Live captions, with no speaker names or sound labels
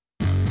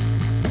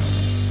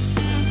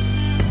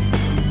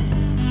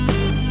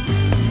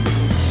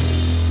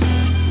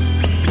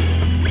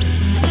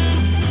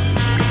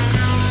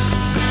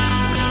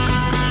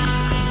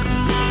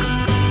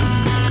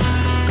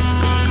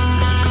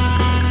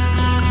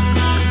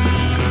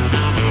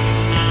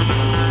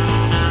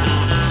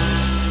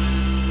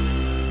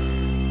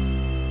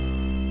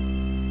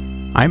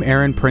I'm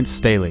Aaron Prince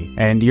Staley,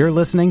 and you're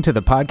listening to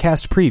the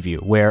podcast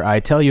preview, where I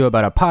tell you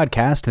about a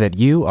podcast that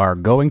you are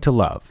going to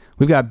love.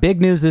 We've got big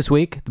news this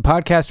week. The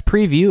podcast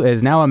preview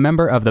is now a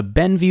member of the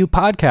Benview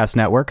Podcast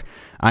Network.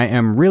 I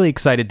am really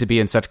excited to be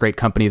in such great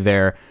company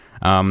there.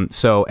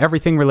 So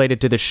everything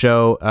related to the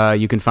show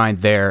you can find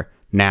there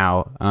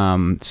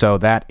now. So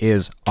that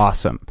is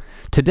awesome.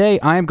 Today,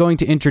 I am going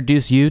to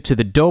introduce you to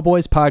the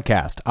Doughboys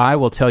podcast. I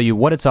will tell you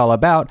what it's all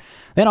about,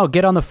 then I'll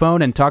get on the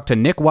phone and talk to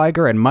Nick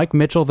Wiger and Mike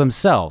Mitchell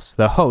themselves,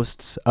 the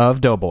hosts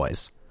of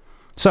Doughboys.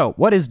 So,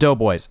 what is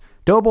Doughboys?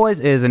 Doughboys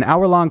is an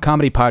hour-long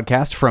comedy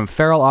podcast from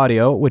Feral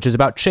Audio, which is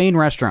about chain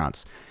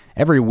restaurants.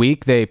 Every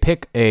week, they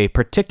pick a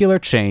particular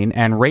chain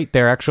and rate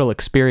their actual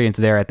experience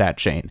there at that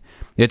chain.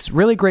 It's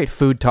really great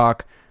food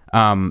talk.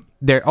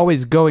 They're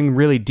always going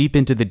really deep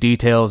into the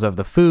details of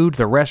the food,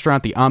 the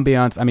restaurant, the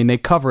ambiance. I mean, they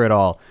cover it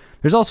all.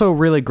 There's also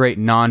really great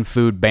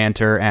non-food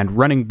banter and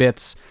running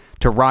bits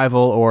to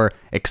rival or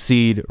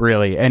exceed,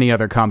 really, any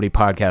other comedy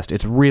podcast.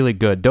 It's really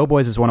good.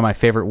 Doughboys is one of my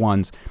favorite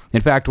ones.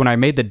 In fact, when I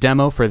made the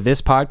demo for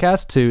this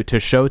podcast to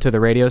show to the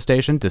radio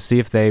station to see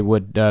if they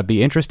would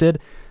be interested,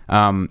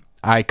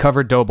 I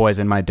covered Doughboys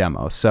in my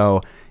demo.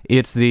 So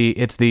it's the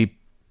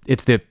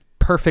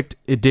perfect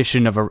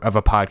edition of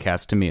a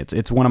podcast to me.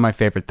 It's one of my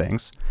favorite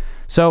things.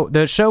 So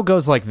the show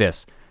goes like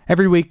this.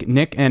 Every week,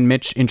 Nick and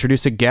Mitch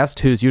introduce a guest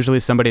who's usually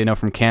somebody they know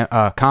from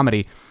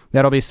comedy.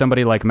 That'll be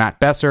somebody like Matt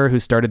Besser, who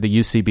started the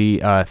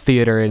UCB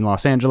Theater in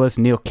Los Angeles,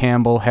 Neil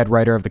Campbell, head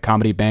writer of the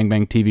comedy Bang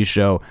Bang TV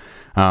show,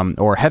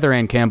 or Heather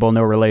Ann Campbell,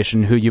 no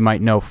relation, who you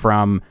might know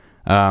from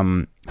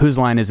Whose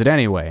Line Is It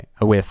Anyway,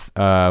 with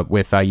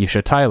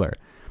Aisha Tyler.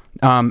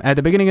 At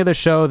the beginning of the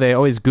show, they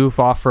always goof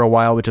off for a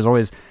while, which is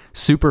always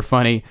super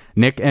funny.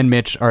 Nick and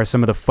Mitch are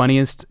some of the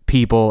funniest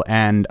people,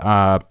 and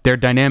their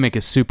dynamic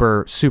is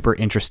super, super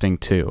interesting,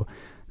 too.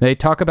 They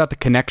talk about the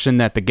connection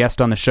that the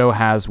guest on the show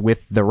has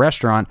with the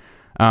restaurant.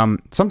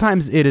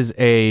 Sometimes it is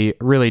a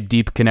really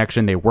deep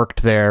connection. They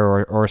worked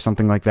there or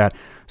something like that.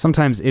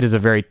 Sometimes it is a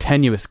very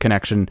tenuous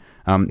connection.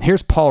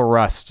 Here's Paul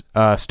Rust,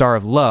 star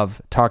of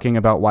Love, talking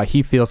about why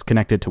he feels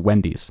connected to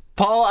Wendy's.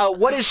 Paul,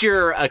 what is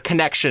your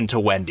connection to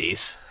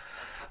Wendy's?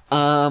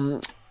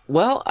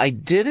 Well, I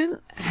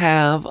didn't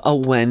have a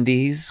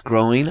Wendy's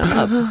growing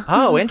up.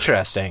 Oh,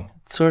 interesting.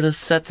 Sort of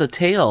sets a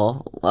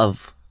tale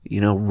of,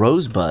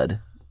 Rosebud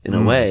in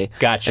a way.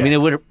 Gotcha. I mean,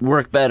 it would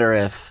work better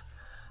if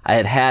I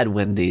had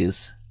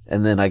Wendy's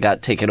and then I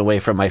got taken away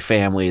from my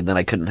family and then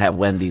I couldn't have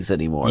Wendy's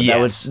anymore.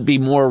 Yes. That would be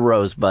more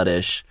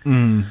Rosebudish.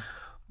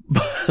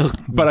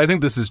 But I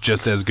think this is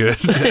just as good.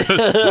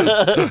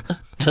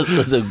 Just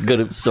as a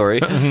good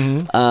story.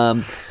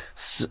 Mm-hmm.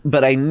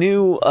 But I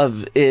knew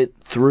of it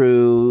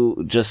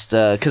through just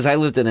because I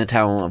lived in a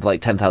town of like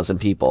 10,000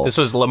 people. This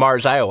was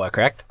Lamar's, Iowa,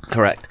 correct?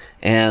 Correct.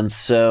 And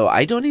so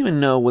I don't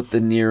even know what the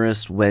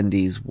nearest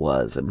Wendy's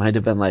was. It might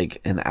have been like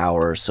an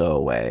hour or so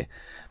away.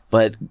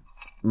 But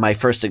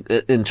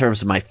in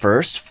terms of my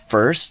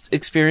first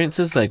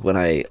experiences, like when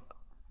I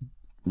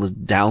was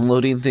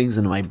downloading things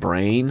into my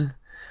brain,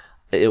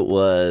 it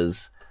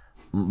was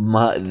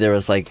there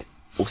was like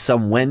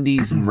some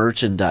Wendy's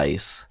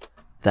merchandise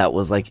that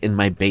was like in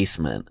my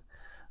basement,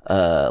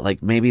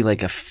 like maybe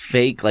like a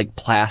fake like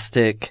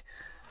plastic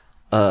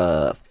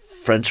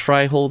French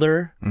fry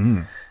holder,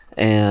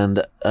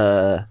 and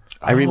I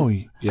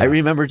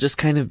remember just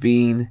kind of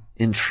being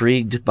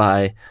intrigued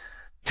by,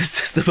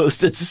 this is the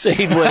most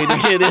insane way to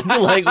get into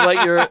like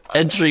what your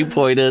entry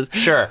point is.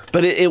 Sure,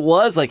 but it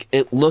was like,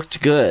 it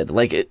looked good,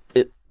 like it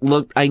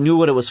looked, I knew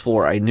what it was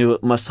for. I knew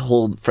it must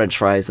hold French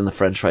fries, and the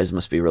French fries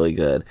must be really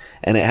good,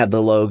 and it had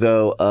the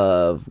logo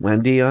of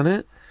Wendy on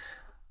it.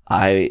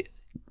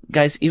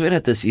 Guys, even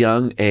at this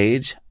young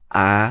age,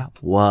 I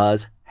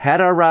was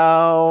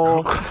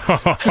hetero.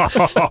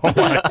 Oh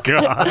my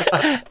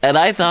God. And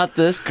I thought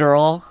this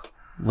girl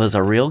was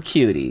a real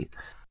cutie.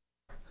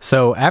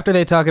 So after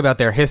they talk about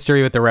their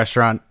history with the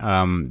restaurant,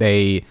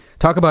 they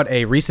talk about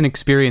a recent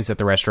experience at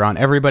the restaurant.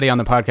 Everybody on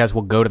the podcast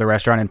will go to the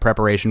restaurant in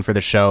preparation for the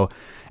show.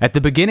 At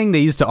the beginning, they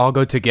used to all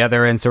go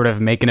together and sort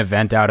of make an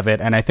event out of it.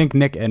 And I think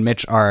Nick and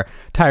Mitch are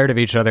tired of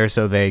each other,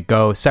 so they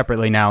go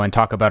separately now and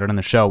talk about it on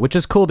the show, which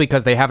is cool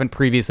because they haven't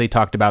previously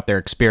talked about their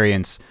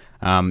experience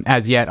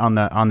as yet on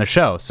the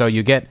show. So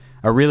you get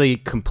a really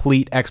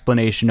complete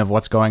explanation of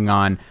what's going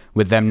on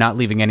with them not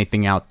leaving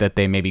anything out that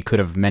they maybe could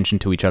have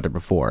mentioned to each other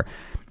before.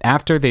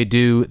 After they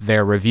do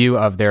their review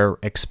of their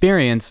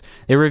experience,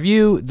 they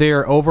review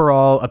their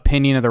overall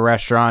opinion of the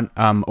restaurant,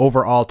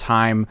 overall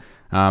time,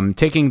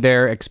 taking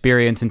their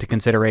experience into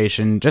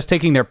consideration, just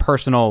taking their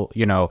personal,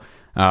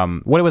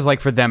 what it was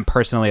like for them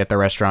personally at the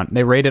restaurant.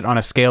 They rate it on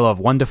a scale of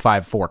 1 to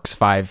 5 forks,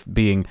 5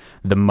 being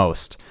the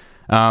most.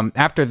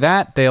 After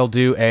that, they'll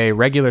do a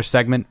regular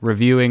segment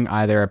reviewing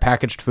either a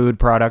packaged food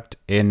product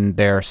in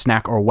their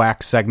snack or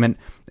wax segment,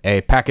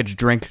 a packaged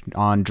drink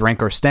on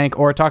Drink or Stank,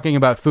 or talking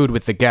about food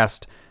with the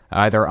guest,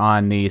 either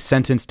on the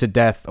Sentence to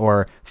Death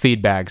or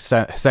Feedback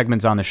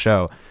segments on the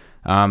show.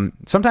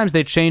 Sometimes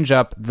they change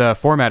up the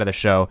format of the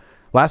show.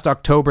 Last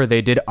October,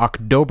 they did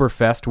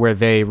Oktoberfest, where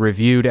they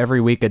reviewed every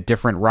week a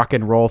different rock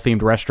and roll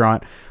themed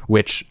restaurant,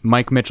 which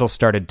Mike Mitchell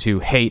started to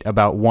hate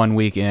about 1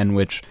 week in,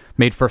 which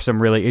made for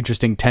some really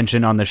interesting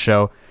tension on the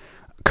show.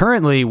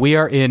 Currently, we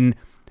are in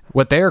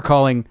what they are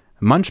calling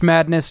Munch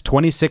Madness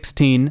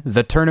 2016,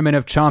 the Tournament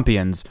of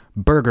Champions,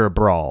 Burger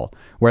Brawl,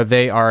 where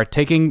they are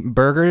taking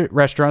burger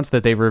restaurants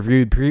that they've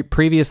reviewed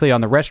previously on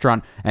the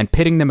restaurant and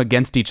pitting them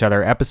against each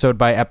other, episode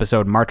by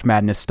episode, March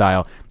Madness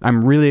style.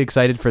 I'm really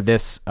excited for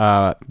this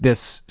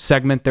this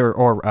segment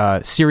or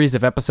series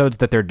of episodes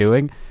that they're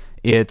doing.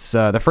 It's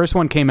the first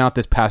one came out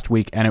this past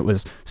week, and it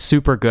was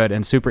super good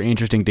and super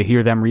interesting to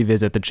hear them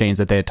revisit the chains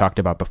that they had talked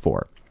about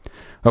before.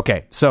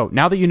 Okay, so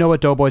now that you know what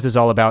Doughboys is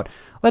all about,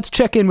 let's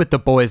check in with the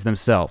boys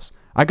themselves.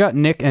 I got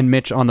Nick and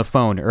Mitch on the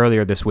phone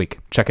earlier this week.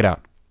 Check it out.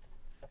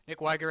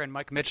 Nick Wiger and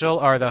Mike Mitchell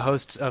are the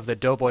hosts of the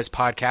Doughboys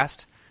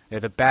podcast. They're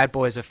the bad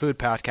boys of food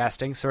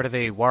podcasting, sort of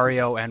the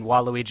Wario and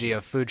Waluigi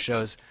of food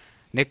shows.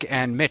 Nick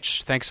and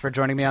Mitch, thanks for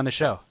joining me on the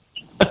show.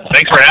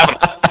 Thanks for having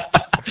me.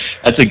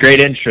 That's a great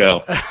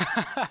intro.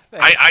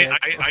 Thanks,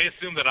 I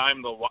assume that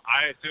I'm the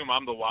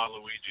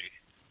Waluigi.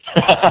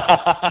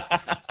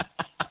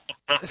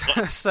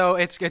 So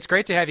it's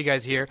great to have you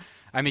guys here.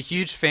 I'm a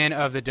huge fan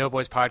of the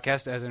Doughboys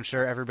podcast, as I'm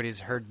sure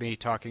everybody's heard me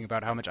talking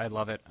about how much I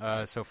love it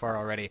so far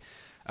already.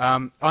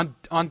 On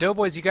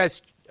Doughboys, you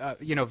guys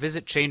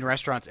visit chain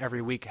restaurants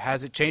every week.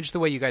 Has it changed the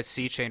way you guys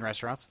see chain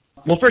restaurants?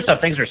 Well, first off,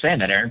 thanks for saying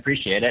that, Aaron.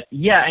 Appreciate it.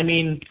 Yeah, I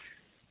mean,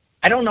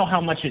 I don't know how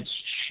much it's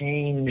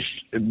changed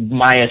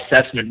my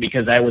assessment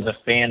because I was a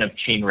fan of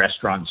chain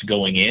restaurants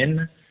going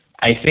in.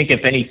 I think,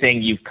 if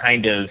anything, you've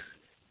kind of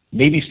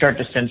maybe start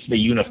to sense the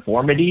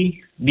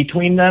uniformity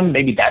between them.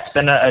 Maybe that's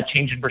been a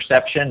change in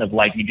perception of,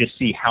 like, you just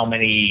see how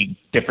many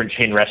different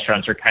chain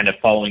restaurants are kind of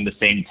following the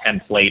same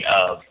template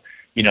of,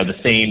 the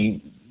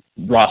same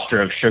roster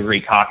of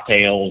sugary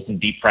cocktails and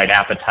deep fried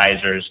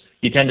appetizers.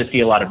 You tend to see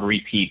a lot of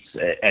repeats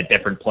at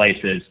different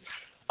places.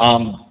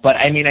 But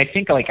I mean, I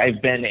think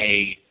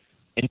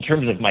in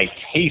terms of my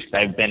taste,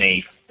 I've been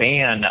a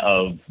fan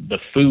of the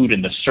food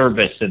and the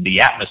service and the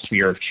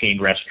atmosphere of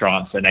chain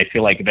restaurants. And I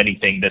feel like, if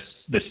anything, this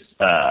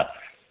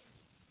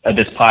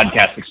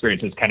podcast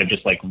experience has kind of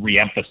just like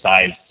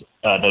reemphasized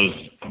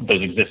those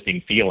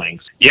existing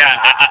feelings. Yeah,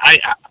 I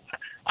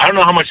don't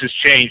know how much has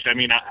changed. I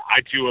mean,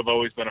 I too have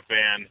always been a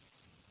fan,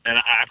 and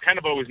I've kind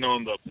of always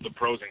known the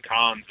pros and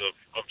cons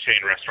of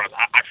chain restaurants.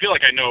 I feel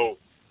like I know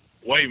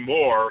way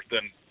more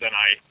than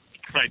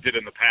I did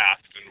in the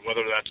past, and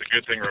whether that's a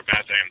good thing or a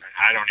bad thing,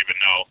 I don't even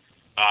know.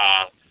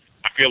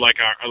 I feel like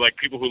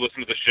people who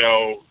listen to the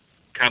show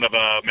kind of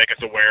make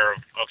us aware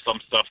of some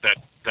stuff that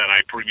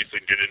I previously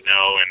didn't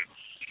know,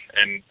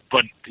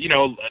 but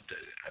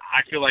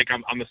I feel like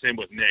I'm the same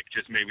with Nick.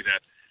 Just maybe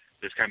that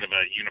there's kind of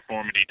a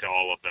uniformity to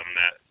all of them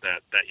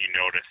that you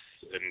notice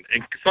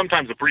and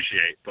sometimes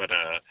appreciate, but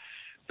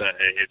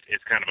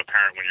it's kind of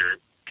apparent when you're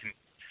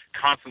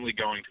constantly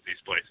going to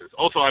these places.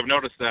 Also, I've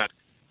noticed that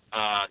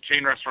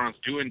chain restaurants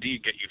do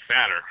indeed get you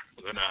fatter.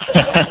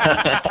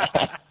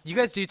 You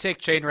guys do take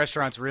chain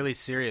restaurants really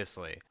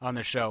seriously on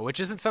the show, which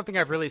isn't something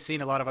I've really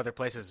seen a lot of other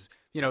places.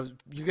 You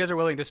guys are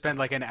willing to spend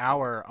like an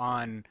hour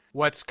on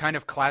what's kind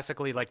of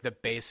classically like the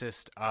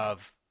basest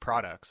of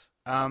products.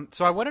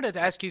 So I wanted to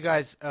ask you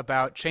guys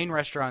about chain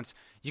restaurants.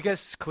 You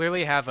guys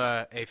clearly have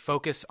a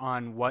focus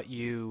on what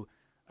you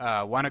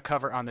want to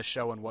cover on the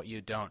show and what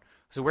you don't.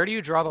 So where do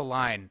you draw the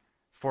line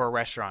for a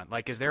restaurant?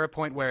 Like, is there a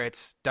point where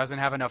it doesn't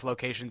have enough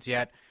locations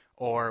yet,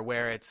 or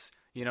where it's,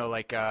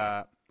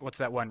 what's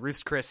that one,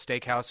 Ruth's Chris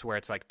Steakhouse, where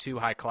it's like too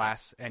high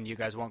class and you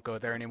guys won't go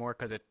there anymore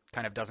because it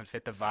kind of doesn't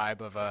fit the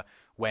vibe of a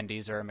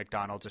Wendy's or a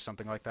McDonald's or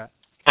something like that?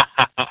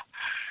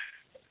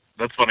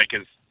 That's funny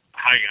because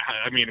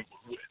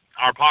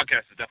our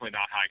podcast is definitely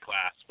not high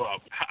class, but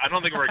I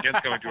don't think we're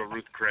against going to a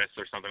Ruth Chris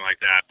or something like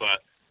that.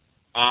 But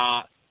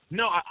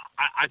no,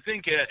 I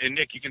think, and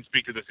Nick, you can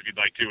speak to this if you'd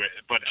like to.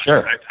 But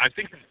sure. I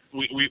think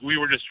we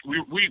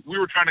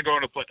were trying to go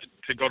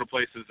to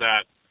places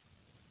that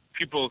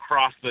people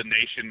across the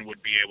nation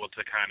would be able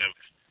to kind of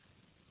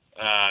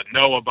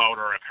know about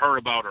or have heard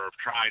about or have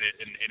tried it,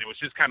 and it was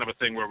just kind of a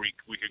thing where we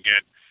could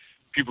get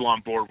people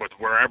on board with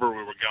wherever we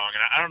were going.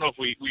 And I don't know if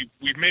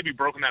we've maybe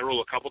broken that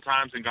rule a couple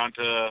times and gone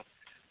to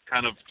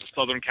kind of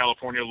Southern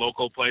California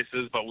local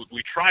places, but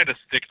we try to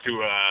stick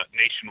to a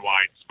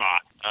nationwide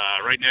spot.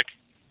 Right, Nick?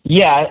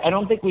 Yeah, I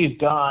don't think we've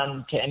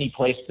gone to any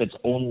place that's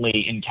only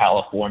in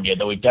California,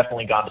 though we've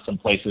definitely gone to some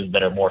places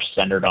that are more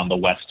centered on the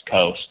West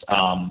Coast.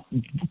 A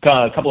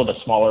couple of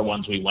the smaller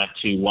ones we went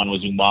to, one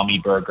was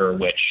Umami Burger,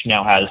 which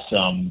now has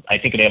I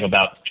think they have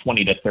about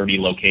 20 to 30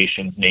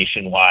 locations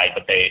nationwide,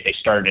 but they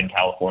started in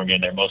California,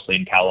 and they're mostly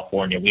in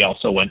California. We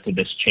also went to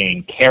this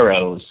chain,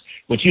 Caro's,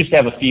 which used to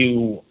have a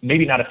few,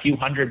 maybe not a few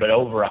hundred, but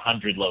over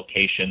 100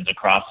 locations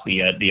across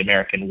the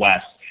American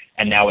West.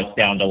 And now it's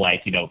down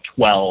to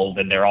 12,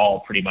 and they're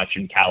all pretty much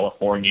in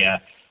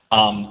California.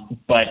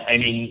 But I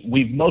mean,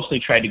 we've mostly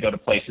tried to go to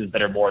places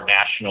that are more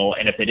national.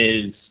 And if it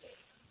is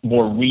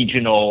more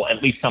regional,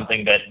 at least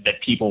something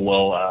that people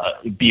will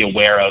be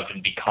aware of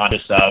and be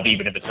conscious of,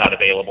 even if it's not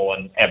available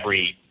in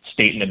every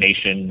state in the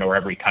nation or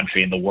every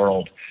country in the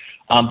world.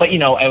 But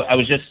I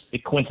was just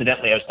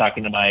coincidentally, I was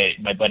talking to my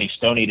buddy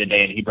Stoney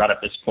today, and he brought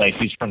up this place.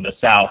 He's from the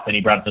South, and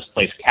he brought up this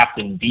place,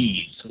 Captain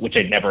D's, which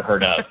I'd never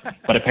heard of,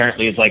 but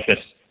apparently it's like this.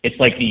 It's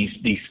like these.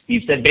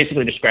 He said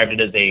basically described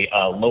it as a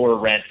lower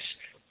rent,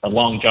 a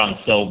Long John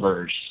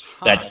Silver's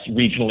that's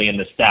regionally in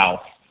the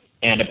South,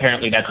 and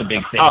apparently that's a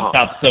big thing in the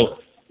South. So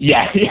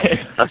yeah.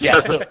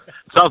 So,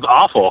 sounds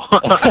awful.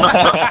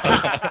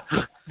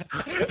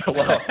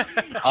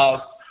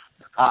 Well,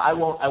 I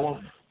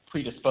won't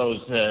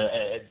predispose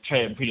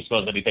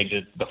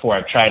anything before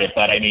I've tried it,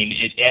 but I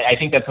mean, I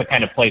think that's the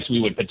kind of place we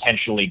would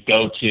potentially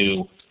go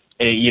to,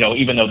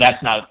 even though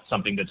that's not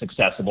something that's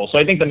accessible. So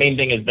I think the main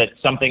thing is that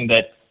something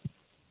that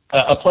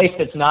a place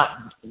that's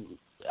not.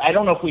 I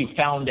don't know if we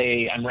found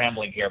I'm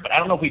rambling here, but I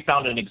don't know if we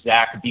found an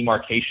exact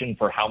demarcation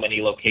for how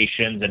many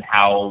locations and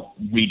how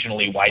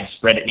regionally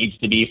widespread it needs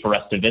to be for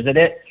us to visit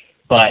it.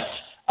 But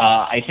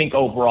I think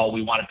overall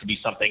we want it to be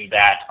something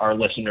that our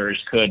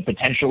listeners could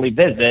potentially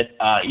visit,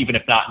 even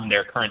if not in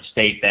their current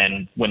state,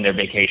 then when they're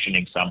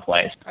vacationing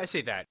someplace. I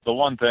see that. The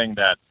one thing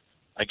that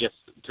I guess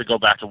to go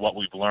back to what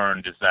we've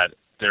learned is that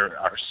there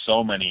are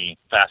so many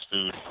fast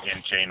food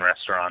and chain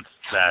restaurants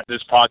that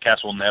this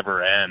podcast will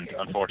never end,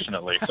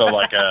 unfortunately.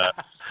 So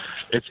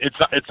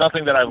it's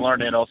something that I've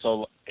learned, and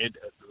also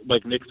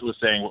like Nick was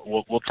saying,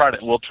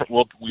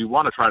 we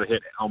want to try to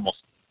hit almost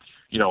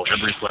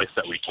every place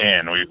that we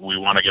can. We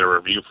want to get a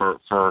review for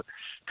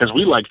because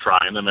we like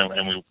trying them,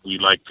 and we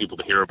like people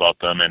to hear about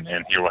them and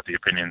hear what the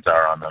opinions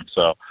are on them.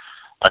 So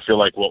I feel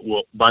like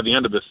we'll by the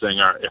end of this thing,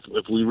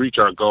 if we reach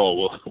our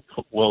goal,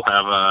 we'll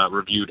have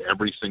reviewed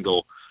every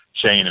single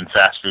chain and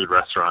fast food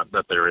restaurant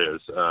that there is.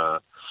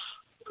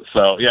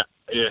 So yeah,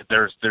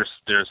 there's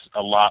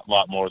a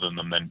lot more than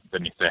them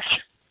than you think.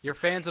 Your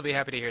fans will be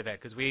happy to hear that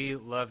because we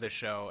love the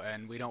show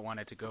and we don't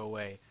want it to go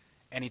away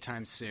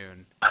anytime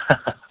soon.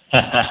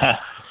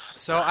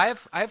 So I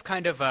have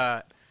kind of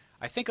I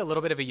think a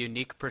little bit of a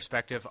unique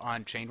perspective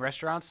on chain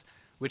restaurants,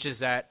 which is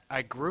that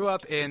I grew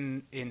up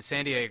in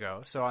San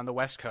Diego, so on the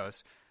West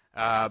Coast,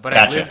 but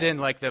Gotcha. I lived in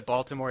like the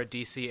Baltimore,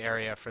 D.C.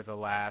 area for the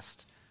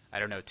last,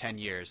 10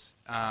 years.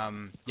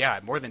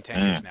 More than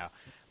 10 years now.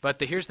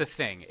 But here's the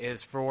thing,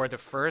 is for the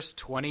first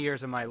 20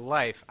 years of my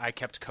life, I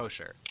kept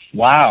kosher.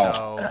 Wow.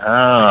 So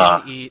I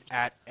didn't eat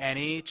at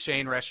any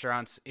chain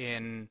restaurants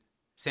in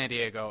San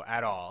Diego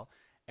at all,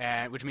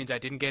 which means I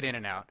didn't get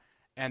In-N-Out.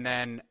 And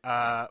then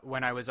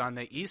when I was on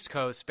the East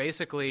Coast,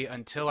 basically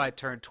until I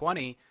turned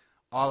 20,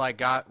 all I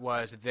got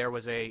was there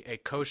was a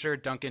kosher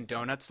Dunkin'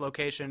 Donuts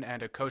location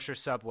and a kosher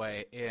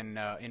Subway in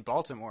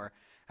Baltimore,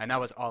 and that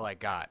was all I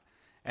got.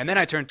 And then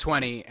I turned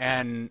 20,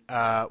 and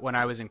when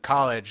I was in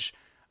college,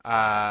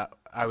 I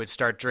would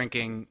start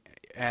drinking,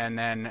 and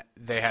then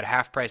they had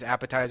half-price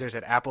appetizers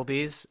at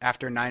Applebee's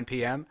after 9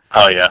 p.m.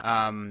 Oh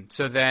yeah.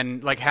 So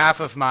then, like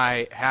half of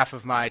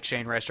my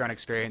chain restaurant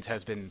experience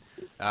has been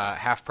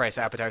half-price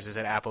appetizers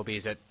at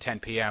Applebee's at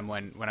 10 p.m.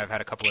 when I've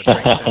had a couple of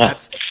drinks, and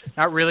that's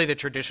not really the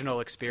traditional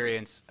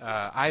experience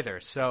either.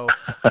 So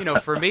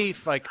for me,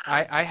 like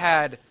I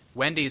had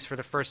Wendy's for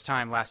the first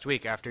time last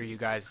week after you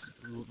guys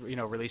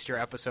released your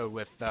episode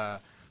with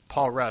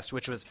Paul Rust,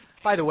 which was,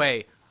 by the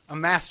way, a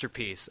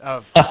masterpiece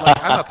of,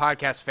 I'm a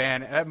podcast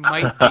fan. That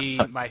might be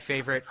my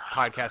favorite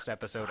podcast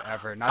episode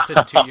ever. Not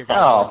to toot your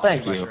guys' horns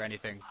too much or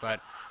anything, but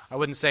I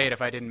wouldn't say it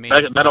if I didn't mean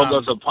it. That'll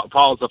go. So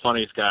Paul is the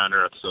funniest guy on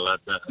earth. So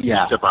we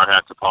tip our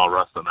hat to Paul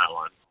Rust on that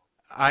one.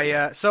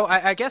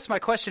 I guess my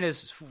question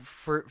is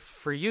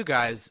for you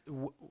guys,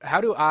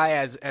 how do I,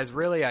 as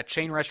really a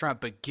chain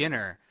restaurant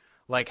beginner,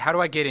 like how do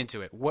I get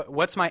into it?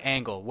 What's my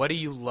angle? What do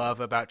you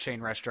love about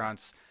chain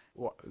restaurants?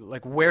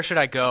 Like where should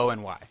I go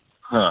and why?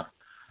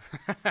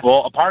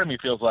 Well, a part of me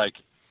feels like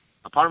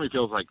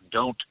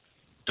don't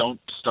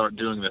start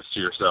doing this to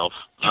yourself,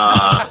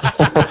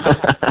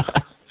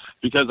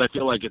 because I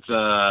feel like it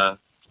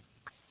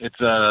is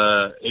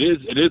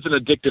an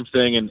addictive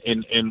thing, and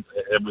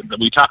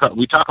we talk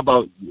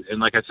about, and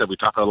like I said, we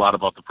talk a lot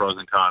about the pros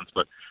and cons,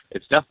 but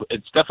it's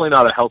definitely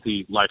not a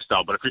healthy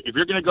lifestyle. But if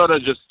you're going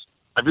to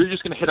if you're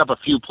just going to hit up a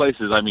few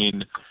places, I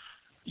mean,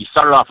 you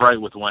started off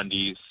right with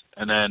Wendy's.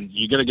 And then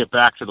you're going to get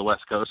back to the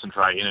West Coast and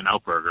try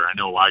In-N-Out Burger. I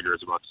know Wiger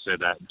is about to say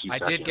that in 2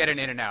 seconds. I did get an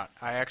In-N-Out.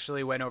 I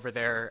actually went over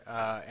there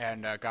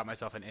and got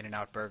myself an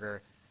In-N-Out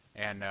Burger,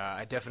 and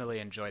I definitely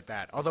enjoyed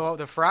that. Although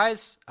the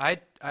fries, I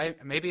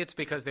maybe it's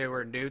because they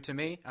were new to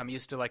me. I'm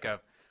used to like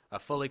a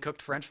fully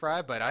cooked French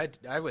fry, but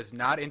I was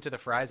not into the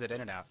fries at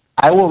In-N-Out.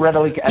 I will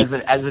readily, as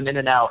an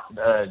In-N-Out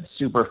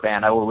super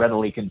fan, I will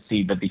readily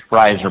concede that the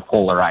fries are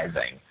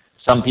polarizing.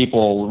 Some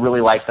people really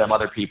like them.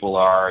 Other people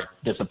are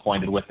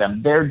disappointed with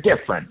them. They're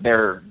different.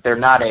 They're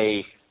not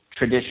a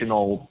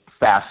traditional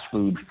fast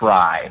food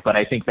fry, but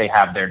I think they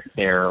have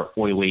their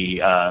oily,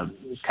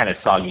 kind of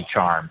soggy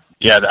charm.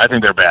 Yeah, I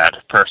think they're bad,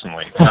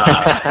 personally.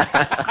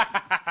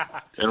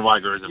 And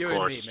Wiger is, of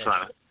course,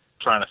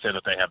 trying to say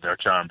that they have their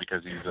charm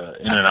because he's an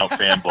In-N-Out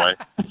fanboy.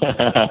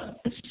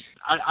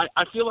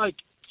 I feel like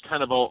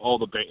kind of all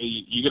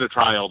you got to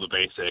try all the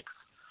basics.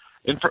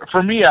 And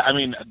for me, I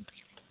mean,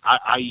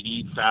 I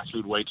eat fast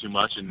food way too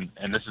much,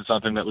 and this is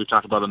something that we've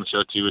talked about on the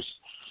show too.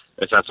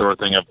 It's that sort of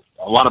thing.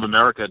 A lot of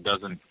America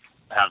doesn't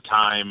have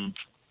time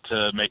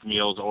to make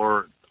meals,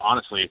 or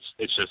honestly,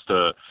 it's just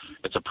a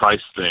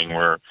price thing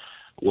where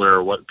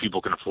what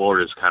people can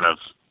afford is kind of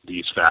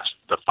the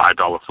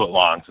 $5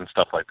 footlongs and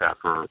stuff like that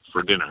for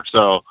dinner.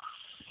 So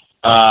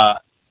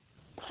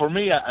for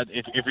me,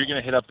 if you're going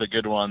to hit up the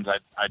good ones,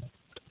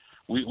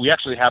 we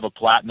actually have a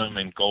platinum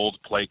and gold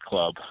plate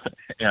club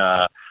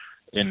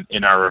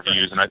in our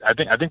reviews, and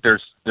I think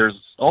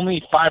there's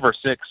only 5 or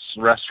 6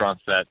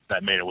 restaurants that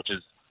made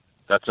it,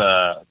 that's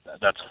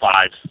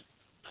 5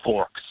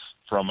 forks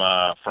from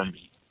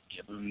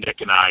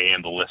Nick and I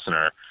and the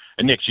listener.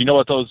 And Nick, do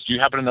you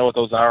happen to know what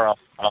those are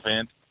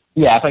offhand?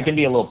 Yeah, if I can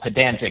be a little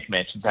pedantic,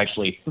 Mitch, it's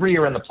actually 3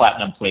 are in the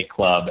Platinum Plate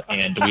Club,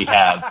 and we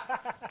have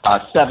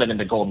 7 in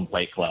the Golden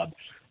Plate Club.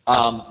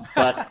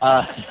 But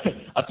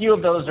a few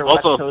of those are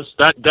also, West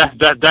Coast.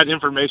 That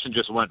information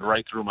just went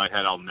right through my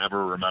head. I'll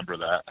never remember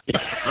that.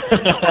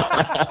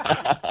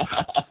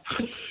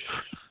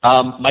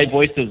 My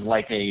voice is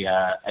like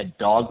a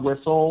dog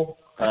whistle,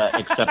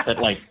 except that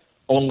like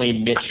only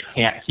Mitch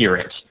can't hear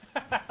it.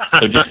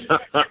 So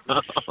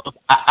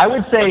I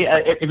would say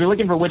if you're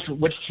looking for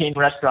which chain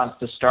restaurants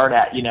to start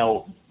at,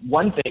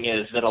 one thing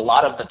is that a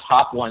lot of the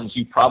top ones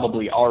you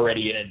probably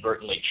already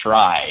inadvertently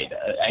tried.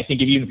 I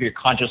think even if you're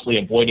consciously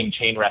avoiding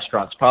chain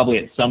restaurants, probably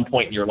at some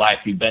point in your life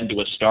you've been to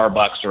a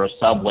Starbucks or a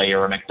Subway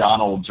or a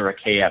McDonald's or a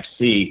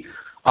KFC.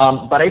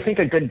 But I think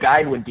a good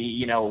guide would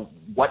be,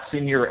 what's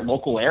in your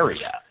local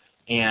area.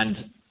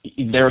 And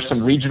there are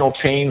some regional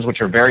chains which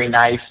are very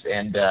nice,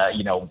 and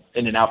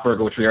In-N-Out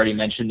Burger, which we already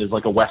mentioned, is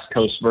like a West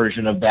Coast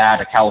version of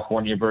that, a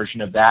California version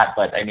of that.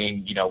 But I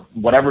mean,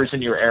 whatever's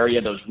in your area,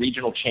 those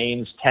regional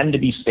chains tend to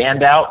be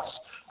standouts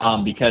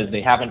because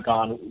they haven't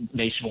gone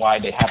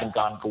nationwide, they haven't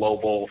gone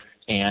global,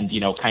 and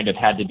kind of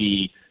had to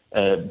be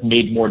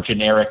made more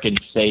generic and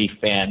safe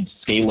and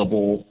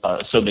scalable,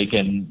 so they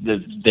can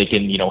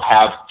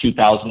have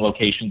 2,000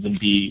 locations and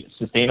be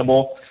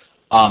sustainable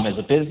as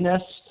a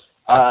business.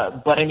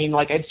 But I mean,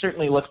 I'd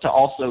certainly look to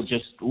also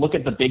just look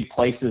at the big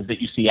places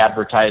that you see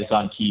advertised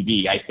on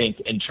TV. I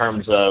think in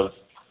terms of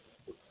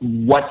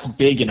what's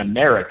big in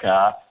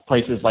America,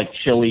 places like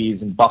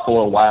Chili's and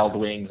Buffalo Wild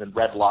Wings and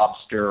Red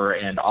Lobster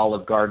and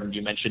Olive Garden,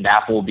 you mentioned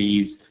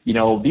Applebee's,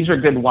 these are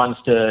good ones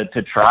to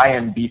try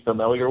and be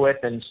familiar with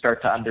and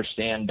start to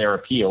understand their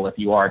appeal if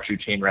you are a true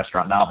chain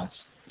restaurant novice.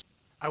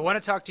 I want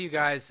to talk to you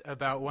guys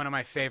about one of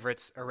my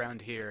favorites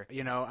around here.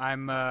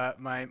 I'm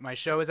my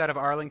show is out of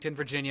Arlington,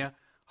 Virginia,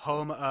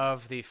 home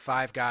of the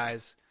Five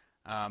Guys.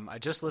 I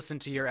just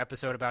listened to your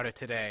episode about it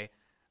today.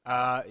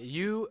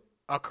 You,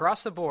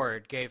 across the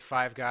board, gave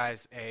Five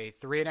Guys a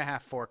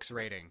 3.5 forks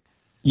rating.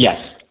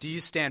 Yes. Do you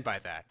stand by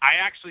that? I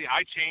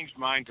changed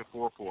mine to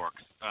 4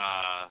 forks.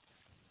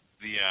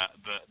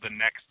 The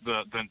next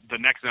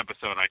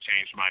episode, I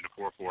changed mine to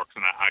 4 forks,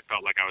 and I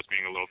felt like I was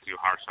being a little too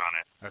harsh on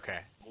it. Okay.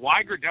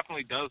 Wiger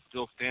definitely does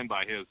still stand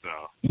by his,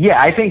 though.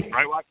 Yeah, I think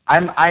right, Wiger?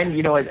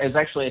 as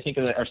actually, I think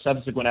in our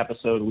subsequent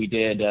episode we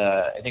did,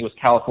 I think it was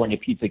California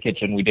Pizza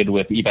Kitchen we did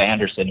with Eva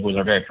Anderson, who was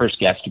our very first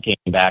guest who came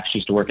back. She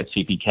used to work at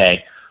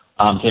CPK,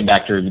 came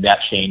back to review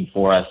that chain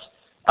for us.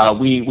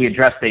 We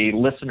addressed a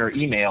listener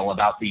email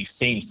about the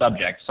same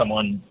subject.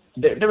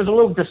 There was a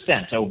little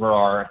dissent over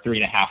our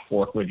 3.5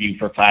 fork review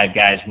for Five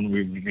Guys when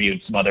we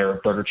reviewed some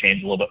other burger chains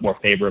a little bit more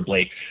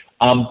favorably.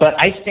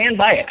 But I stand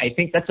by it. I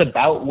think that's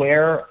about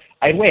where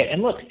I'd weigh it.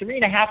 And look,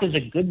 3.5 is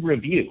a good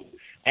review.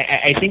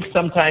 I think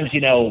sometimes,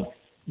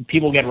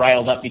 people get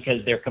riled up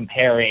because they're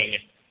comparing,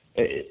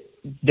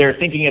 they're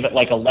thinking of it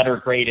like a letter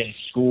grade in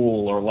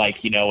school or like,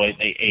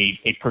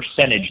 a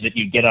percentage that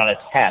you get on a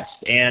test.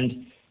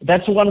 And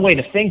that's one way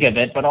to think of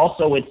it, but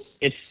also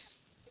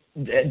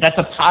that's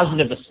a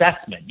positive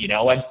assessment.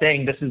 I'm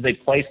saying this is a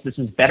place, this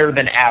is better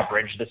than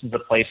average. This is a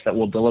place that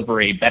will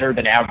deliver a better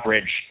than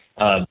average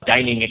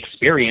dining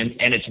experience,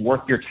 and it's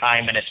worth your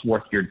time and it's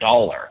worth your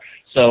dollar.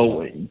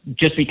 So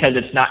just because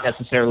it's not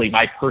necessarily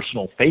my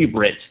personal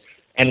favorite,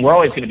 and we're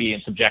always going to be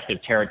in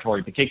subjective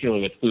territory,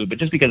 particularly with food, but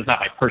just because it's not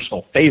my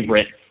personal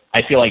favorite,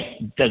 I feel like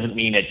doesn't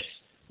mean it's,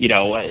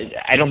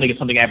 I don't think it's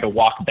something I have to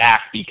walk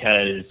back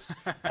because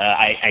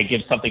I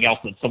give something else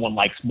that someone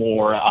likes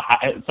more.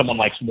 Someone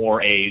likes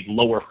more a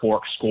lower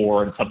fork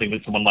score, and something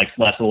that someone likes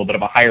less, a little bit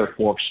of a higher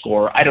fork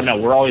score. I don't know.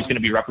 We're always going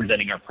to be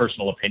representing our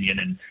personal opinion,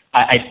 and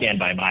I stand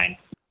by mine.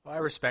 Well, I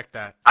respect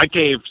that. I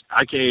caved,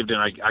 and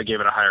I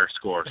gave it a higher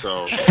score.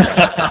 So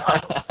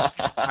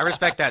I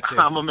respect that too.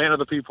 I'm a man of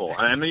the people,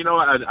 and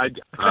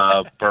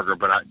I burger,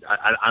 but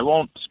I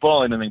won't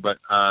spoil anything. But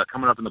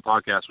coming up in the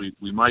podcast,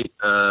 we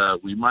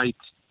might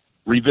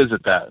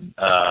revisit that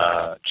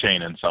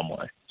chain in some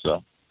way.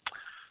 So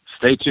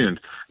stay tuned.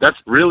 That's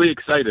really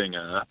exciting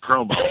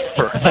promo.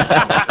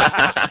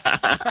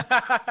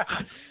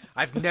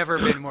 I've never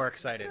been more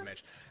excited,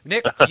 Mitch.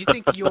 Nick, do you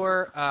think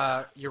your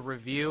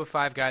review of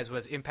Five Guys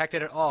was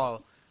impacted at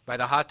all by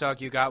the hot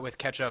dog you got with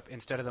ketchup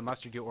instead of the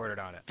mustard you ordered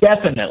on it?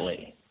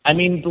 Definitely. I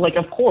mean, like,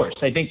 of course,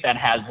 I think that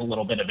has a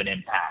little bit of an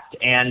impact.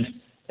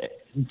 And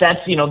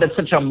that's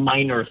such a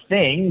minor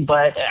thing,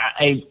 but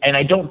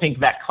I don't think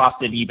that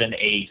costed even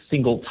a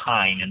single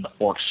time in the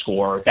fork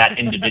score, that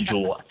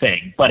individual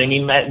thing. But I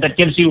mean, it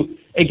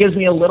gives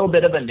me a little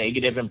bit of a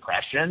negative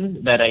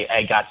impression that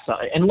I got some,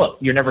 and look,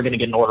 you're never going to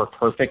get an order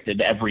perfect at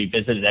every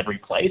visit at every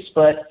place,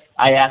 but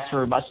I asked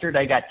for mustard,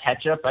 I got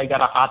ketchup, I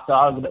got a hot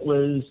dog that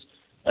was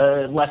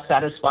less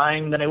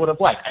satisfying than I would have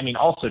liked. I mean,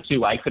 also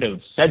too, I could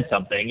have said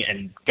something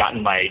and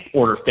gotten my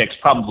order fixed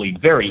probably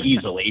very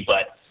easily,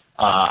 but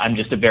I'm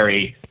just a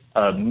very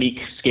meek,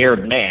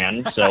 scared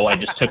man, so I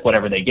just took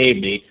whatever they gave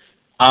me.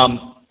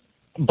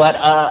 But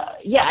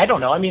I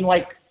don't know. I mean,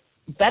 like,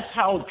 that's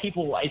how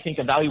people, I think,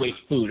 evaluate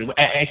food.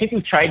 I think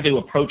we've tried to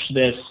approach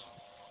this.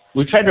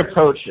 We've tried to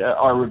approach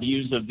our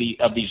reviews of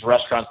these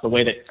restaurants the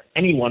way that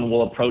anyone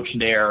will approach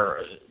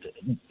their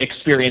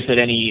experience at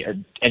any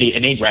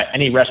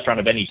restaurant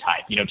of any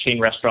type, chain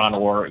restaurant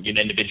or an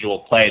individual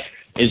place,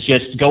 is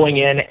just going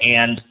in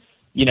and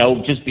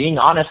just being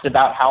honest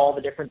about how all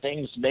the different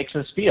things makes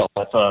us feel.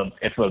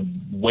 If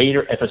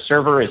a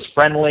server is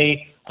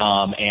friendly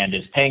and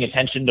is paying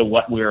attention to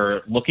what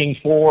we're looking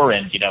for,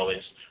 and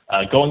is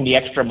going the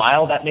extra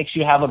mile, that makes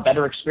you have a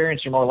better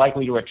experience. You're more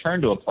likely to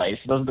return to a place.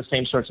 Those are the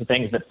same sorts of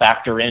things that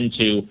factor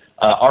into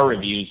our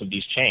reviews of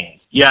these chains.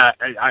 Yeah,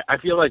 I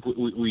feel like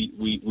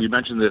we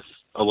mentioned this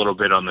a little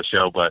bit on the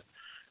show, but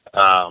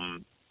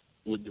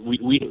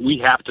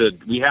we have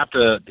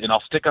to, and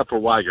I'll stick up for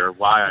Wiger.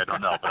 Why, I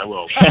don't know, but I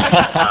will.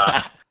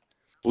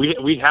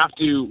 We have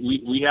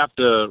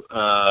to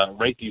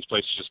rate these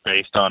places just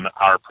based on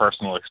our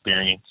personal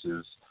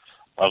experiences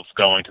of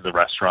going to the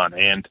restaurant.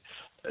 And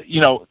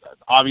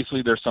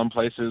obviously there's some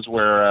places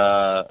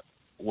where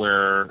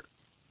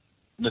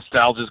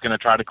nostalgia is going to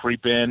try to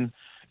creep in,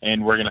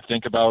 and we're going to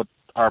think about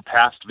our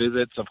past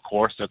visits. Of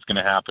course, that's going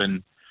to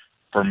happen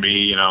for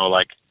me,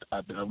 like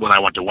when I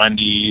went to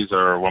Wendy's,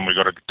 or when we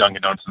go to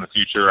Dunkin' Donuts in the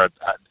future.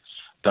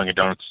 Dunkin'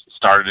 Donuts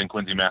started in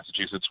Quincy,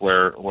 Massachusetts,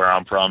 where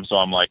I'm from. So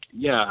I'm like,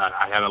 yeah,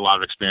 I had a lot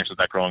of experience with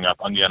that growing up.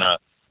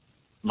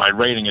 My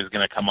rating is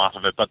going to come off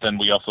of it, but then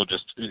we also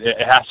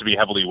it has to be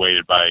heavily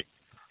weighted by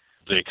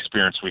the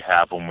experience we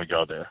have when we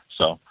go there.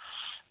 So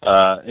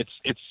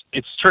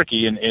it's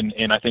tricky,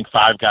 and I think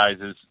Five Guys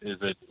is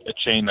a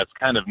chain that's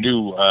kind of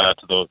new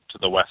to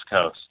the West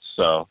Coast.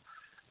 So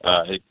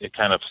it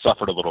kind of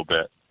suffered a little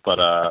bit, but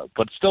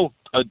still,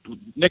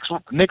 Nick's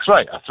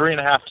right. A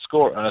 3.5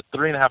 score,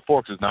 3.5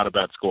 forks is not a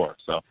bad score.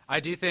 So I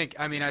do think.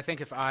 I mean, I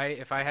think if I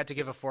had to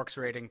give a forks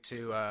rating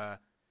to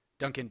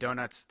Dunkin'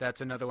 Donuts,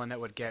 that's another one that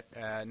would get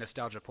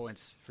nostalgia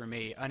points for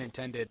me,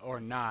 unintended or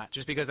not,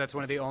 just because that's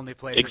one of the only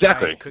places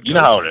exactly. I could you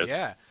go know how to. it is.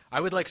 Yeah, I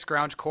would like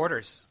scrounge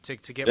quarters to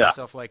get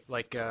myself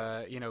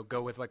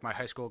go with like my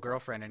high school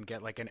girlfriend and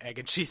get like an egg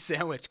and cheese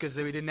sandwich, because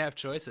we didn't have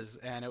choices,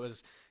 and it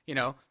was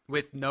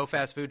with no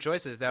fast food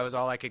choices, that was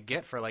all I could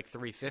get for like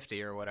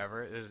 $3.50 or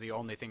whatever. It was the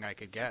only thing I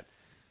could get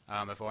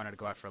if I wanted to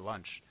go out for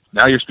lunch.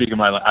 Now you're speaking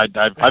my language.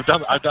 I've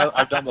done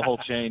the whole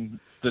change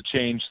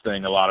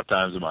thing a lot of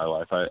times in my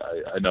life. I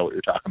know what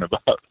you're talking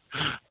about.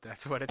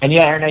 That's what it's. And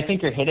yeah, Aaron, I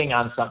think you're hitting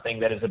on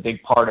something that is a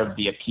big part of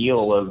the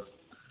appeal of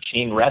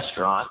chain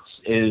restaurants,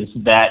 is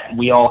that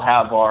we all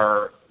have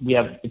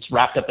it's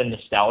wrapped up in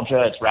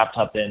nostalgia. It's wrapped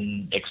up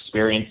in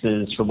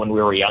experiences from when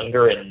we were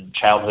younger, and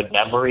childhood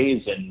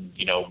memories, and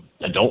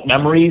adult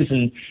memories,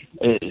 and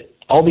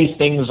all these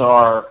things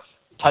are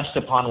touched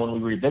upon when we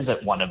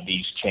revisit one of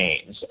these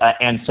chains.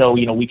 And so,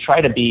 we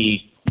try to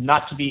be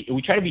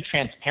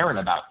transparent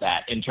about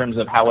that in terms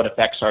of how it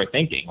affects our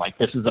thinking. Like,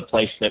 this is a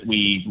place that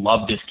we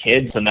loved as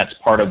kids, and that's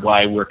part of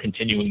why we're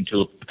continuing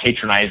to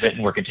patronize it,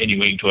 and we're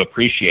continuing to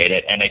appreciate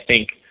it. And I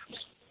think,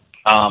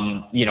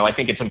 I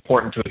think it's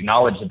important to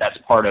acknowledge that that's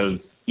part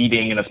of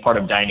eating, and that's part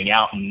of dining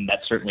out, and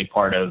that's certainly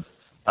part of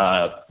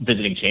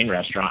visiting chain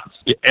restaurants.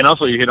 And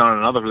also, you hit on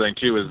another thing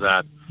too, is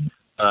that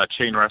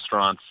chain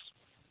restaurants,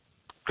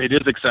 it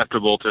is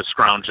acceptable to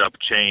scrounge up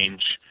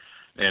change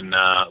and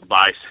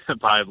buy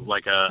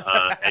like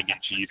a egg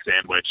and cheese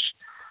sandwich.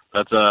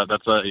 It's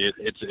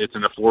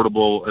an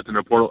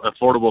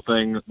affordable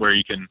thing where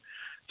you can,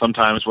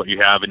 sometimes what you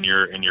have in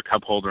your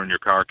cup holder in your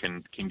car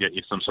can get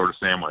you some sort of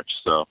sandwich.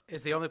 So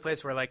it's the only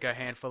place where like a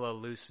handful of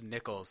loose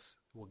nickels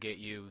will get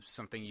you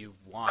something you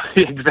want.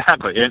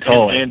 Exactly, and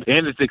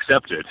it's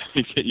accepted.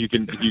 You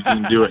can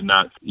do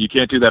it. You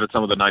can't do that at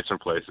some of the nicer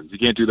places. You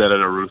can't do that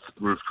at a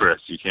Ruth Chris.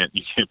 You can't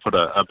put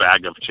a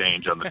bag of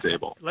change on the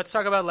table. Let's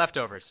talk about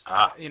leftovers.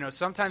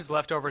 Sometimes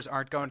leftovers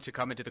aren't going to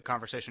come into the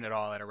conversation at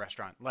all at a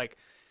restaurant. Like,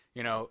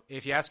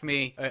 if you ask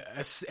me,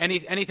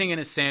 anything in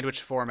a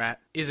sandwich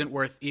format isn't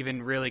worth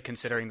even really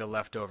considering the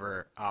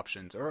leftover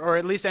options, or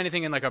at least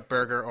anything in like a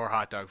burger or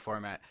hot dog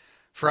format.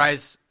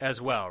 Fries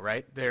as well,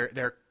 right?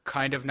 They're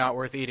kind of not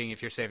worth eating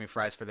if you're saving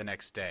fries for the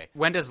next day.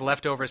 When does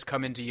leftovers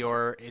come into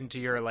your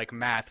like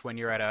math when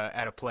you're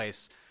at a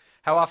place?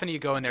 How often do you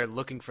go in there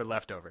looking for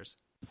leftovers?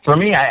 For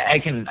me, I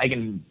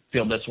can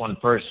field this one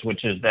first,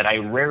 which is that I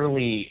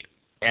rarely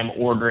am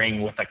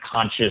ordering with a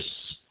conscious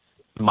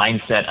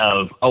mindset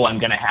of, oh, I'm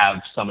going to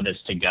have some of this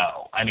to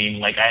go. I mean,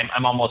 like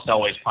I'm almost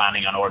always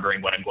planning on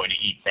ordering what I'm going to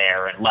eat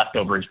there, and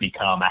leftovers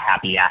become a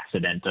happy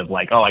accident of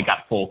like, oh, I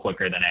got full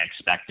quicker than I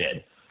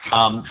expected.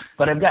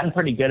 But I've gotten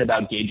pretty good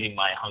about gauging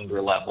my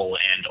hunger level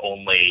and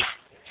only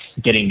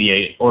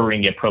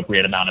ordering the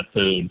appropriate amount of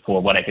food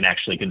for what I can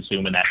actually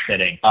consume in that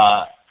sitting.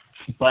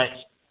 But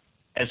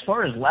as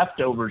far as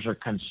leftovers are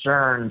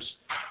concerned,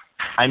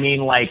 I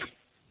mean, like,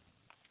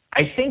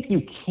 I think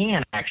you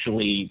can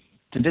actually,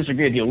 to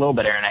disagree with you a little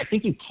bit, Aaron, I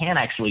think you can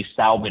actually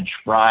salvage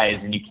fries,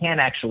 and you can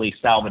actually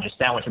salvage a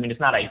sandwich. I mean, it's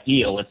not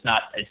ideal. It's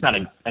not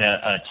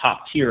a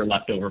top tier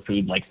leftover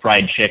food like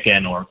fried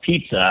chicken or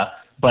pizza,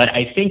 but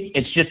I think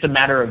it's just a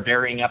matter of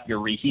varying up your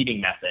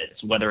reheating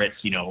methods, whether it's,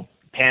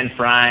 pan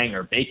frying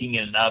or baking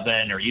in an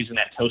oven or using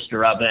that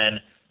toaster oven.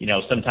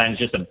 Sometimes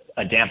just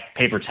a damp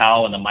paper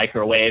towel in the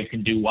microwave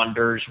can do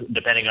wonders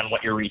depending on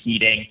what you're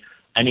reheating.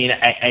 I mean,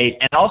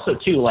 and also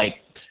too, like,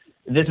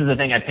 this is the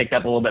thing I picked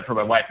up a little bit from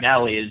my wife,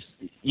 Natalie, is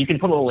you can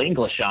put a little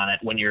English on it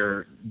when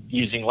you're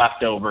using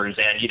leftovers.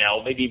 And,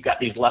 maybe you've got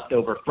these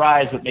leftover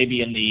fries, but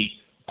maybe in the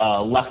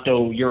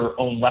your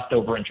own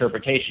leftover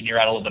interpretation, you're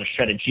adding a little bit of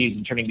shredded cheese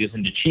and turning these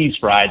into cheese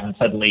fries, and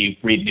suddenly you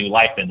breathe new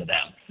life into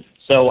them.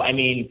 So, I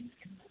mean,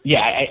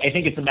 yeah, I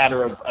think it's a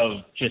matter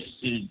of just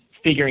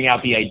figuring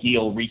out the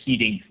ideal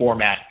reheating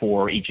format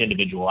for each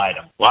individual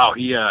item. Wow,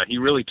 he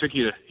really took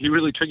you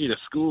to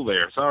school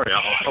there. Sorry,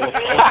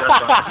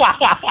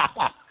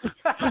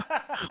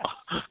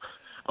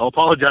 I'll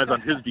apologize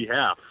on his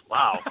behalf.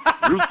 Wow,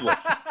 ruthless.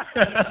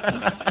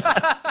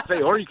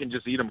 Or you can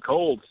just eat them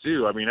cold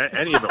too. I mean,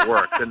 any of it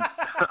works. And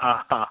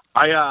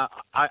I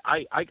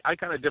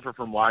kind of differ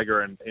from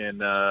Wiger in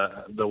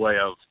the way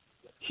of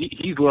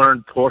he's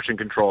learned portion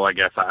control, I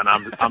guess, and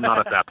I'm not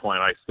at that point.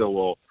 I still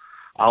will.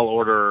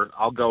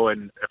 I'll go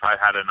in if I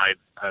had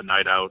a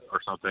night out or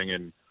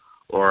something,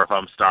 or if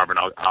I'm starving,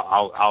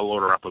 I'll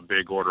order up a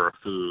big order of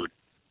food,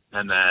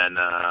 and then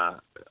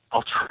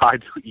I'll try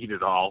to eat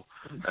it all,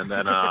 and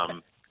then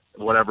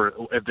whatever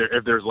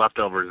if there's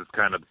leftovers, it's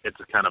kind of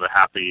a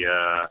happy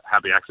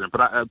accident.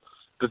 But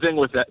the thing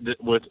with that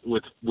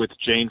with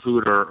chain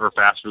food or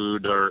fast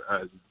food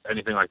or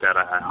anything like that,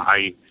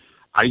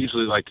 I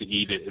usually like to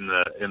eat it in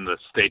the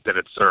state that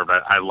it's served.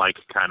 I like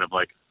kind of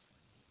like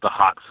the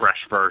hot,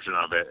 fresh version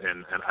of it,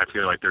 and I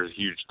feel like there's a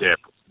huge dip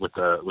with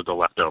the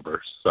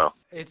leftovers. So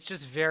it's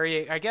just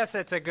I guess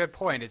that's a good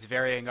point. It's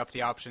varying up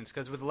the options,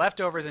 because with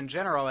leftovers in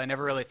general, I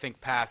never really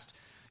think past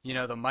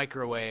the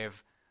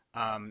microwave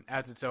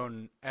as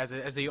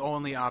the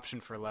only option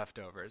for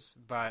leftovers.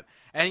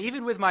 And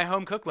even with my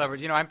home cooked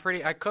leftovers,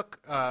 I cook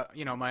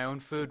my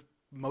own food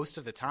most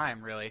of the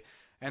time, really,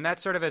 and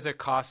that's sort of as a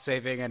cost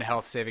saving and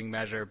health saving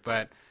measure.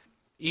 But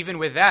even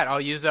with that,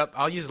 I'll use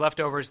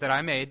leftovers that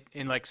I made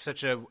in like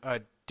such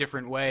a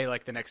different way,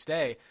 like the next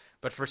day.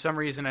 But for some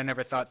reason, I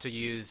never thought to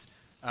use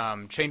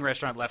chain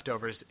restaurant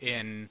leftovers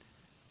in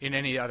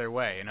any other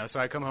way. So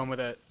I come home with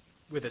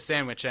a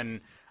sandwich,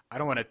 and I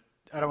don't want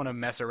to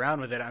mess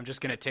around with it. I'm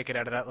just going to take it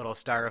out of that little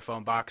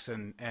styrofoam box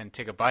and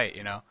take a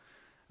bite.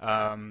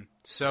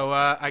 So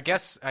I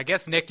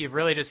guess Nick, you've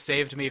really just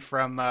saved me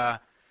from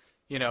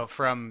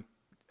from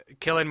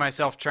killing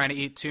myself trying to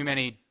eat too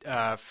many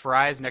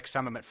fries next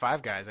time I'm at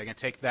Five Guys. I can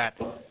take that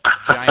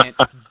giant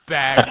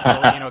bag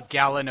full,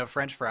 gallon of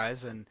French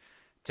fries and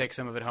take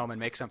some of it home and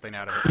make something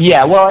out of it.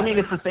 Yeah, well, I mean,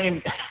 it's the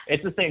same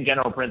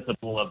general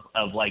principle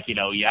of like,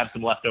 you have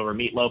some leftover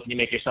meatloaf and you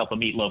make yourself a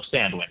meatloaf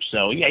sandwich.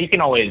 So yeah, you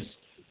can always,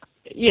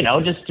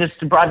 just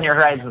to broaden your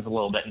horizons a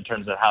little bit in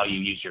terms of how you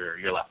use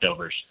your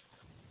leftovers.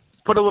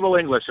 Put a little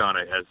English on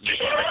it.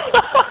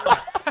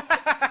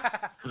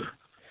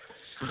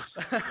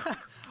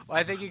 Well,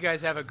 I think you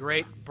guys have a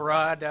great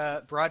broad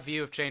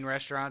view of chain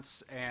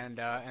restaurants and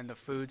the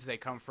foods they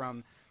come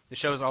from. The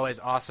show is always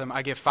awesome.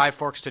 I give 5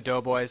 forks to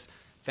Doughboys.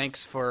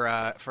 Thanks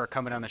for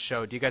coming on the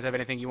show. Do you guys have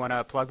anything you want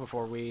to plug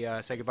before we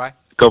say goodbye?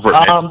 Go for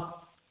it.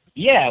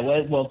 Yeah.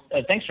 Well,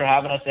 thanks for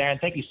having us, Aaron.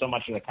 Thank you so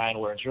much for the kind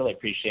words. Really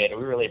appreciate it.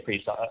 We really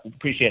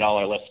appreciate all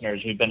our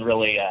listeners. We've been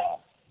really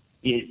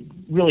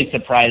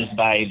surprised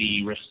by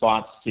the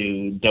response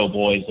to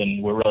Doughboys,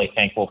 and we're really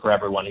thankful for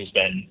everyone who's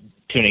been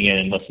tuning in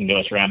and listening to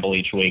us ramble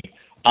each week.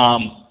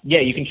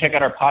 You can check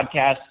out our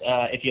podcast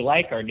if you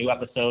like. Our new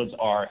episodes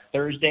are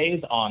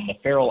Thursdays on the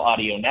Feral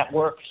Audio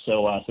Network,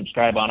 so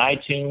subscribe on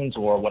iTunes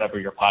or whatever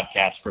your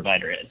podcast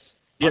provider is.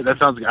 Yeah,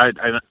 awesome. That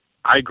sounds.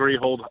 I agree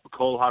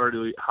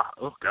wholeheartedly.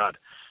 Oh God,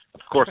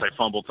 of course I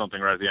fumbled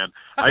something right at the end.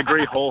 I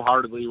agree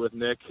wholeheartedly with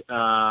Nick,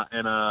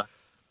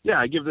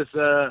 I give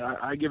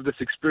this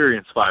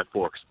experience 5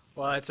 forks.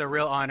 Well, it's a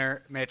real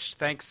honor, Mitch.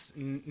 Thanks,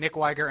 Nick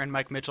Wiger and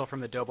Mike Mitchell from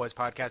the Doughboys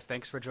podcast.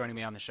 Thanks for joining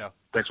me on the show.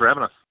 Thanks for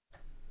having us.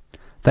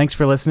 Thanks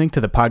for listening to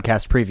the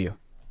podcast preview.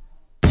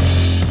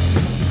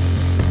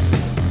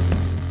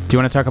 Do you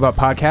want to talk about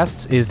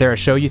podcasts? Is there a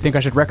show you think I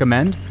should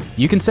recommend?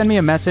 You can send me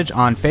a message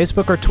on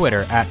Facebook or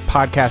Twitter at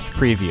Podcast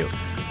Preview.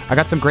 I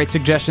got some great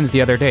suggestions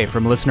the other day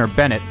from listener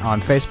Bennett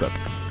on Facebook.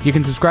 You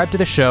can subscribe to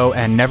the show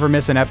and never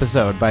miss an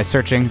episode by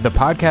searching the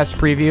podcast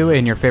preview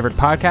in your favorite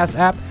podcast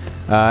app,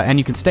 and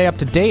you can stay up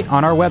to date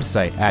on our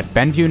website at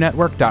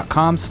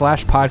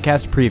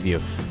benviewnetwork.com/podcast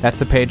preview. That's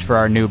the page for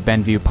our new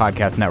Benview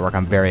Podcast Network.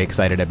 I'm very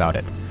excited about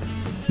it.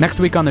 Next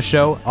week on the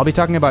show, I'll be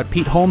talking about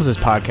Pete Holmes'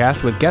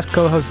 podcast with guest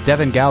co-host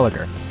Devin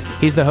Gallagher.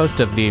 He's the host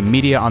of the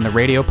Media on the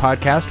Radio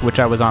podcast, which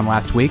I was on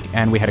last week,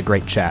 and we had a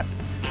great chat.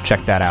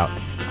 Check that out.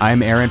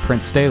 I'm Aaron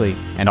Prince Staley,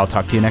 and I'll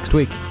talk to you next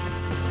week.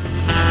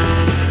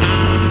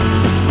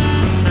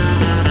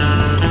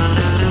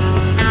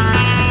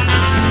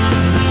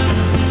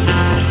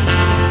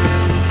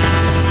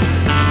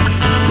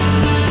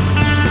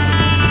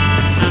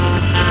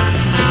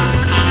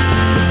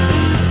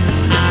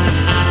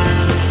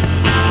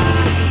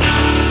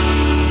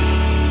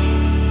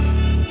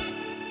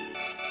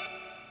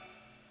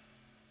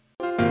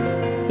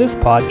 This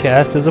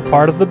podcast is a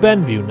part of the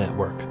Benview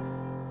Network.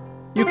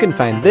 You can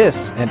find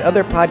this and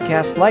other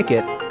podcasts like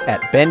it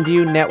at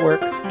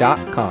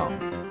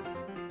benviewnetwork.com.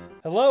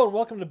 Hello and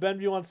welcome to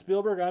Benview on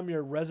Spielberg. I'm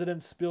your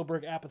resident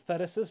Spielberg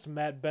apatheticist,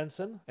 Matt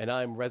Benson. And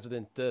I'm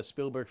resident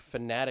Spielberg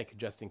fanatic,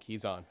 Justin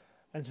Keyson.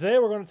 And today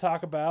we're going to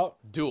talk about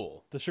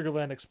Duel, The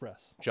Sugarland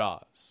Express,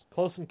 Jaws,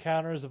 Close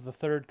Encounters of the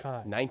Third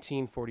Kind,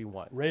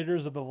 1941,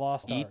 Raiders of the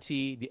Lost Ark,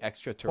 E.T. the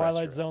Extraterrestrial,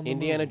 Twilight Zone, the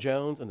Indiana movie,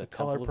 Jones and the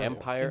Color Temple of Purple,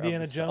 Empire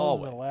Indiana of the Jones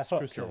Always, and the Last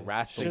Crusade,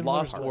 Jurassic, Schindler's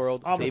Lost List,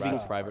 World, Homicide, Saving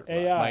Private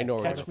Ryan, AI,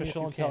 Minority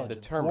Artificial Report, Intelligence,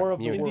 Determined, War of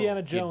the Mutant,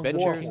 Indiana The Jones,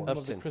 Adventures War of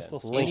of the Crystal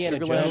Tintin, Skull, Indiana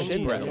Sugarland Jones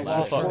Express, Express,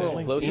 Lost Lost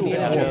World, World,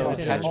 Indiana Indiana Jones,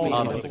 Jones, Catch Me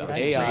Homicide, If You Can,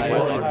 AI,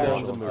 AI,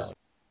 Artificial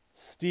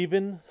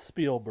Steven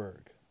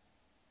Spielberg.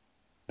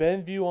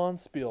 Benview on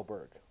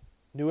Spielberg.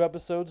 New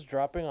episodes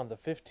dropping on the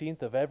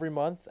 15th of every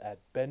month at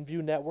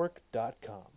benviewnetwork.com.